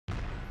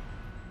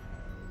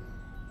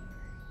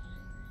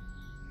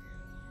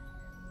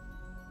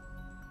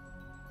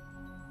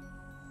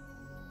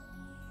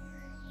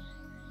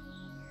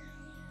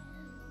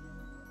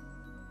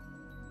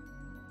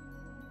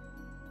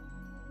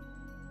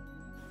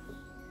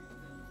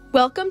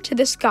Welcome to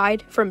this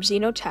guide from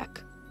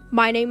zenoTECH.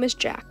 My name is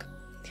Jack.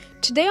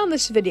 Today on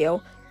this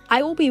video,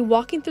 I will be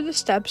walking through the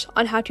steps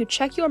on how to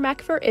check your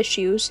Mac for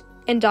issues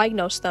and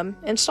diagnose them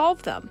and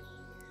solve them.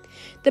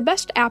 The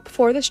best app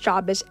for this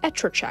job is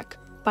EtreCheck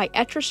by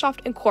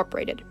EtreSoft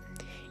Incorporated.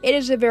 It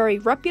is a very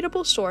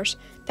reputable source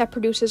that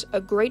produces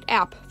a great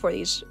app for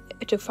these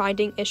to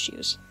finding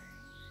issues.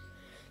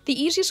 The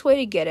easiest way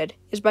to get it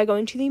is by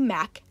going to the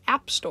Mac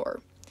App Store.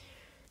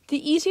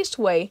 The easiest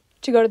way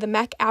to go to the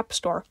Mac App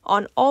Store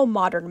on all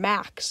modern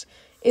Macs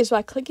is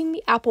by clicking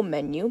the Apple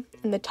menu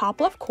in the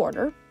top left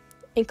corner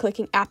and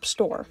clicking App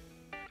Store.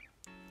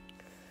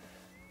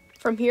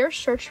 From here,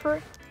 search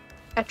for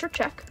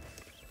EtreCheck,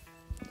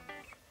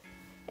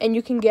 and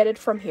you can get it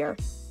from here.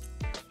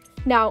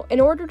 Now, in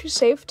order to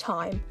save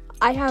time,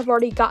 I have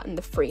already gotten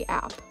the free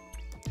app.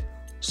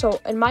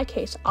 So, in my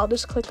case, I'll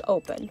just click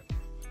Open.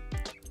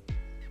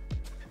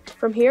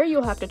 From here,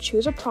 you'll have to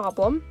choose a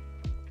problem,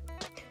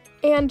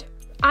 and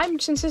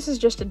since this is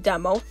just a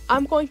demo,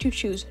 I'm going to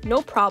choose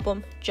no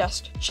problem,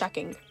 just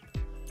checking.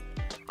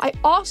 I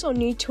also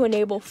need to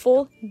enable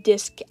full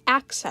disk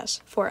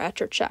access for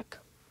EtreCheck.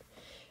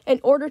 In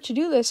order to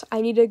do this,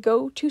 I need to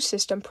go to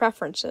System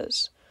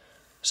Preferences.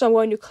 So I'm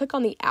going to click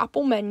on the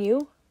Apple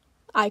menu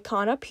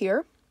icon up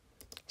here,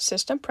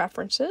 System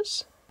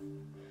Preferences.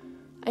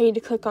 I need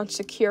to click on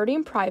Security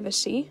and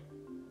Privacy,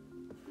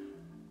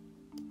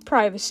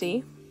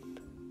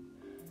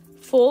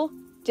 Full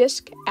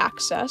Disk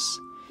Access,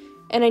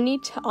 and I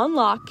need to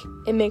unlock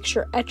and make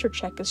sure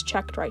EtreCheck is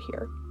checked right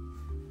here.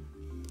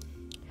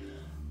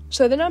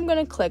 So then I'm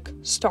going to click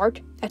Start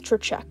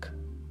EtreCheck,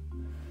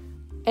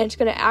 and it's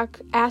going to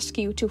ask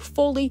you to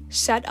fully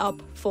set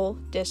up full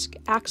disk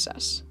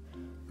access.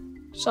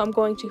 So I'm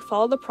going to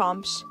follow the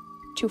prompts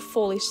to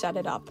fully set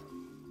it up.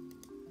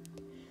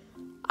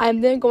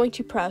 I'm then going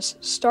to press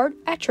Start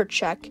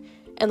EtreCheck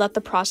and let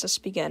the process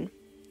begin.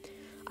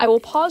 I will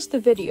pause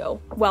the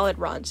video while it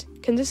runs,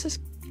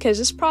 because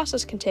this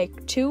process can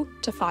take 2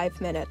 to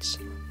 5 minutes.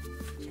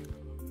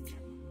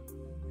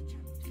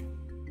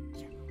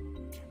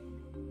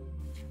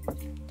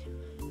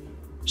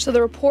 So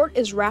the report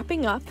is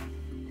wrapping up.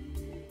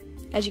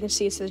 As you can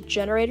see, it says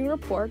generating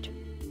report,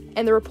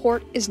 and the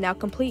report is now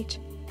complete.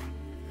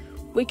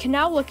 We can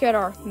now look at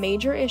our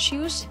major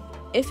issues,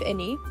 if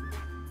any.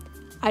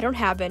 I don't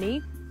have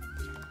any.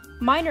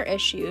 Minor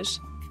issues,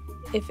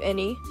 if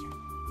any.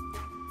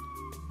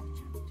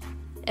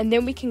 And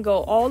then we can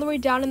go all the way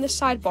down in the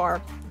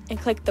sidebar and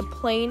click the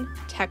plain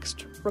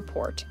text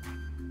report.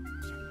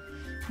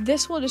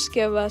 This will just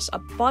give us a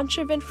bunch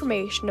of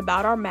information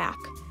about our Mac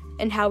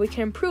and how we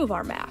can improve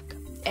our Mac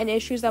and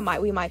issues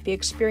that we might be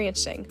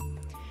experiencing.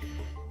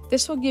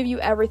 This will give you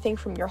everything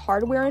from your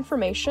hardware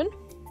information,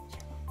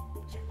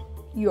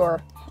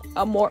 your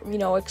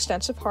more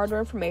extensive hardware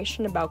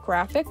information about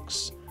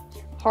graphics,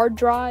 hard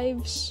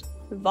drives,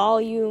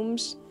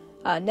 volumes,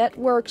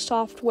 network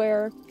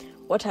software,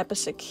 what type of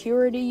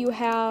security you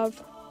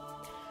have,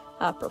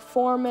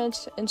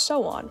 performance, and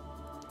so on.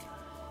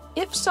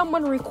 If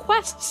someone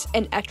requests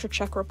an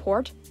EtreCheck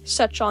report,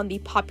 such on the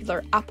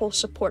popular Apple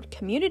Support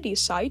Community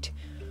site,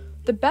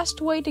 the best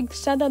way to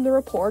send them the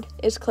report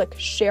is click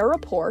Share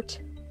Report,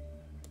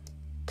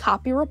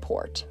 Copy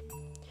Report.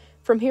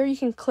 From here, you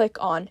can click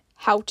on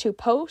How to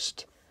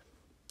Post,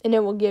 and it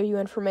will give you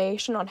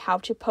information on how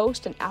to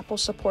post in Apple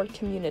Support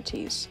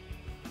Communities.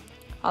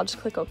 I'll just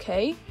click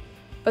OK,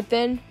 but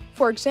then,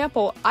 for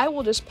example, I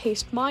will just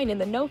paste mine in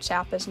the Notes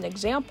app as an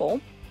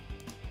example.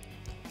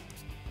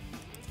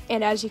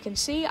 And as you can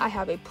see, I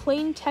have a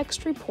plain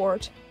text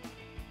report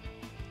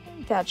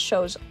that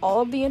shows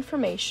all of the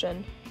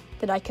information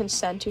that I can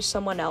send to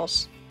someone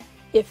else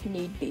if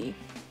need be.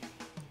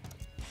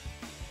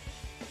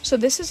 So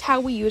this is how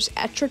we use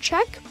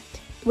EtreCheck,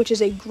 which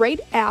is a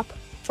great app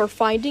for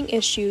finding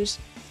issues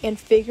and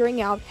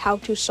figuring out how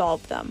to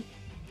solve them.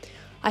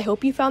 I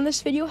hope you found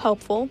this video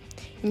helpful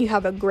and you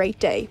have a great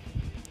day.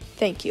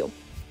 Thank you.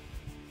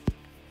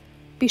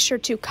 Be sure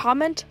to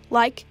comment,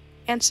 like,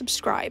 and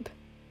subscribe.